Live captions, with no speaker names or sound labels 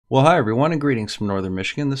Well, hi everyone, and greetings from Northern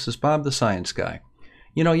Michigan. This is Bob the Science Guy.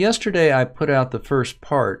 You know, yesterday I put out the first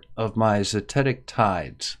part of my Zetetic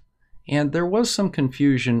tides, and there was some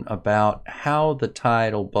confusion about how the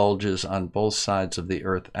tidal bulges on both sides of the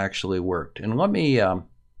Earth actually worked. And let me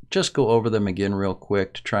just go over them again real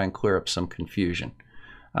quick to try and clear up some confusion.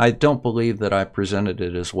 I don't believe that I presented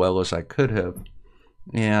it as well as I could have,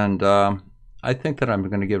 and I think that I'm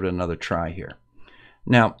going to give it another try here.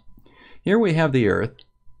 Now, here we have the Earth,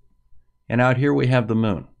 and out here we have the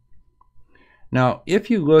Moon. Now, if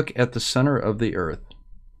you look at the center of the Earth,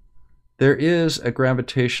 there is a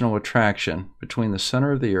gravitational attraction between the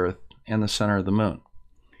center of the Earth and the center of the Moon.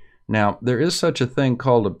 Now, there is such a thing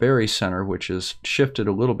called a barycenter, which is shifted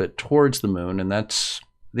a little bit towards the Moon, and that's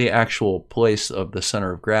the actual place of the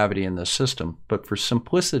center of gravity in this system. But for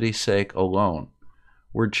simplicity's sake alone,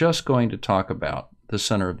 we're just going to talk about the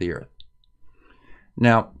center of the Earth.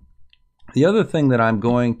 Now, the other thing that I'm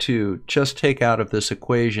going to just take out of this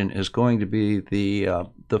equation is going to be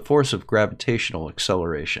the force of gravitational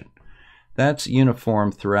acceleration. That's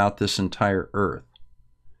uniform throughout this entire Earth.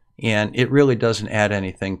 And it really doesn't add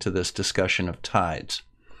anything to this discussion of tides.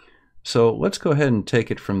 So let's go ahead and take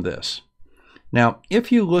it from this. Now,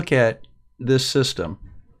 if you look at this system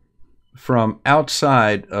from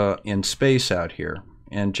outside in space out here,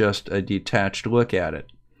 and just a detached look at it,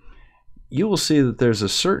 you will see that there's a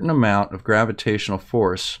certain amount of gravitational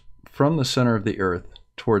force from the center of the Earth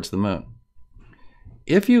towards the Moon.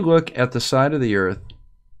 If you look at the side of the Earth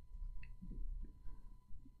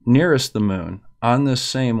nearest the Moon on this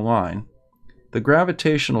same line, the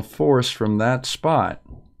gravitational force from that spot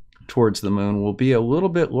towards the Moon will be a little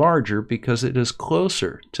bit larger because it is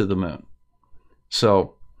closer to the Moon.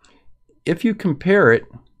 So if you compare it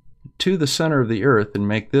to the center of the Earth and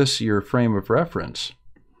make this your frame of reference,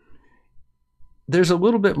 there's a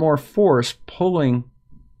little bit more force pulling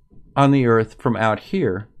on the Earth from out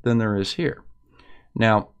here than there is here.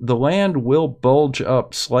 Now, the land will bulge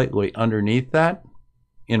up slightly underneath that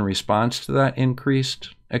in response to that increased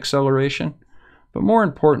acceleration, but more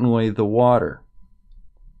importantly, the water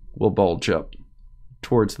will bulge up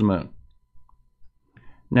towards the Moon.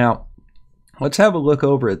 Now, let's have a look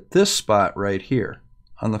over at this spot right here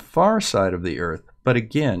on the far side of the Earth, but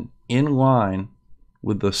again, in line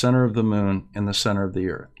with the center of the Moon and the center of the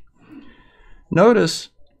Earth. Notice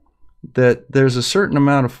that there's a certain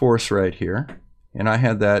amount of force right here, and I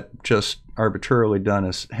had that just arbitrarily done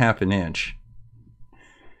as ½ an inch.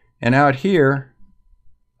 And out here,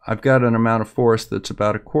 I've got an amount of force that's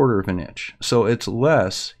about ¼ of an inch. So it's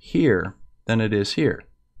less here than it is here.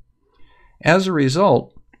 As a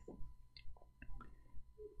result,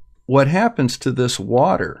 what happens to this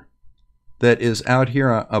water that is out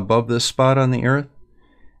here above this spot on the Earth,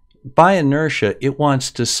 by inertia, it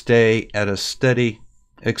wants to stay at a steady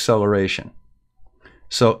acceleration.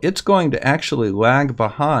 So it's going to actually lag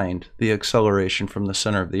behind the acceleration from the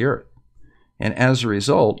center of the Earth. And as a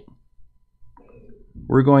result,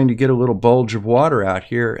 we're going to get a little bulge of water out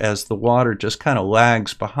here as the water just kind of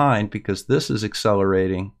lags behind because this is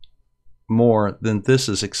accelerating more than this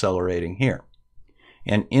is accelerating here.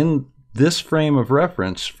 And in this frame of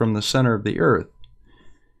reference from the center of the Earth,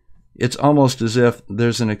 it's almost as if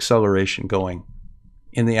there's an acceleration going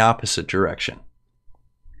in the opposite direction.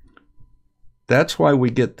 That's why we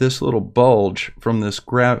get this little bulge from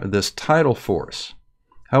this tidal force.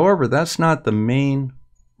 However, that's not the main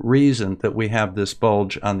reason that we have this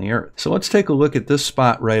bulge on the Earth. So let's take a look at this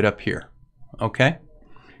spot right up here. Okay?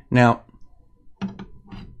 Now,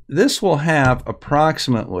 this will have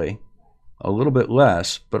approximately, a little bit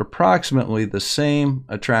less, but approximately the same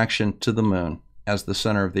attraction to the Moon as the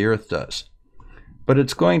center of the Earth does. But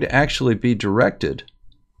it's going to actually be directed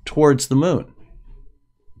towards the Moon.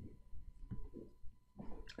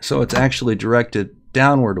 So it's actually directed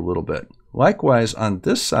downward a little bit. Likewise, on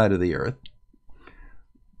this side of the Earth,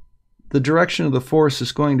 the direction of the force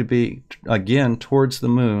is going to be, again, towards the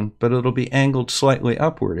Moon, but it'll be angled slightly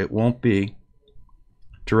upward. It won't be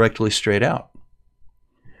directly straight out.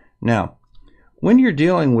 Now, when you're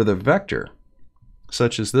dealing with a vector,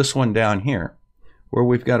 such as this one down here, where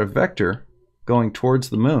we've got a vector going towards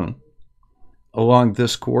the Moon along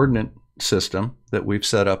this coordinate system that we've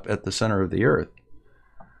set up at the center of the Earth,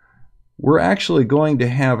 we're actually going to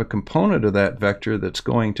have a component of that vector that's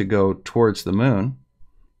going to go towards the Moon,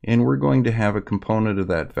 and we're going to have a component of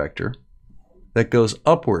that vector that goes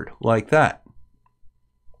upward like that.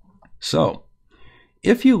 So,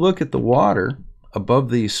 if you look at the water above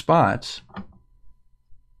these spots,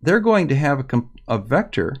 they're going to have a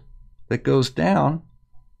vector that goes down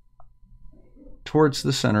towards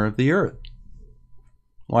the center of the Earth,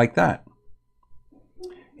 like that.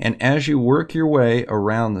 And as you work your way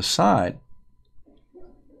around the side,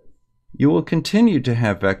 you will continue to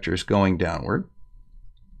have vectors going downward,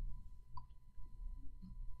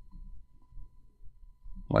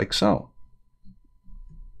 like so.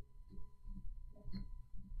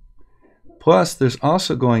 Plus, there's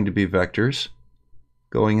also going to be vectors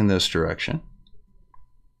going in this direction,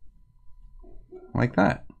 like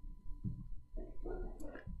that.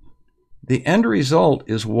 The end result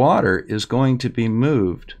is water is going to be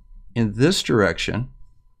moved in this direction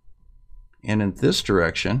and in this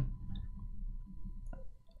direction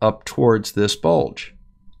up towards this bulge.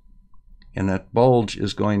 And that bulge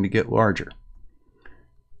is going to get larger.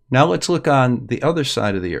 Now let's look on the other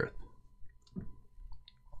side of the Earth.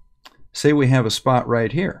 Say we have a spot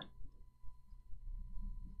right here.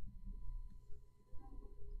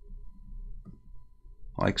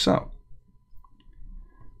 Like so.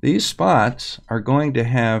 These spots are going to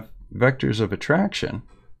have vectors of attraction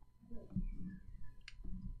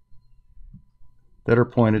that are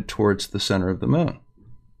pointed towards the center of the moon.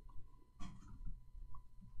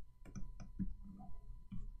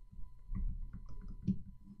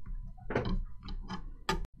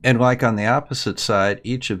 And like on the opposite side,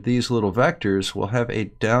 each of these little vectors will have a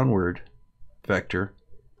downward vector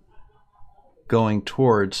going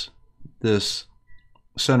towards this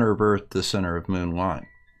center of Earth, the center of moon line.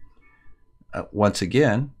 Once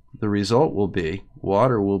again, the result will be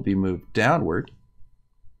water will be moved downward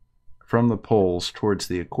from the poles towards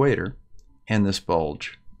the equator, and this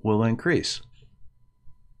bulge will increase.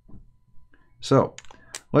 So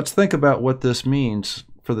let's think about what this means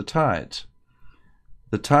for the tides.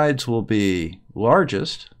 The tides will be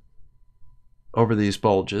largest over these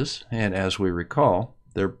bulges, and as we recall,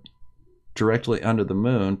 they're directly under the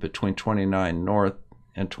moon between 29 north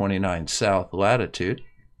and 29 south latitude.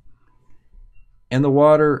 And the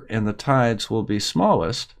water and the tides will be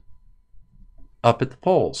smallest up at the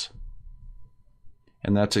poles.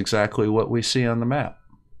 And that's exactly what we see on the map.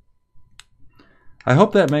 I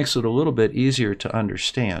hope that makes it a little bit easier to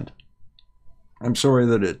understand. I'm sorry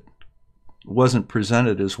that it wasn't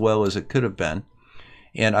presented as well as it could have been.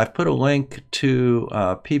 And I've put a link to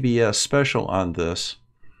a PBS special on this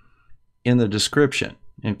in the description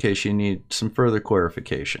in case you need some further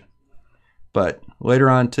clarification. But later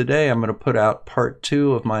on today, I'm going to put out part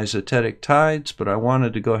 2 of my Zetetic tides, but I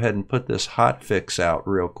wanted to go ahead and put this hot fix out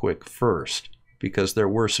real quick first because there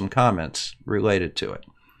were some comments related to it.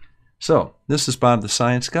 So, this is Bob the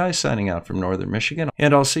Science Guy signing out from Northern Michigan,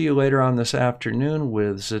 and I'll see you later on this afternoon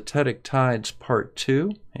with Zetetic Tides Part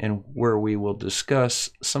 2, and where we will discuss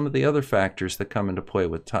some of the other factors that come into play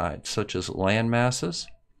with tides, such as land masses,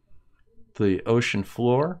 the ocean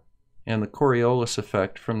floor, and the Coriolis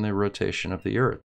effect from the rotation of the Earth.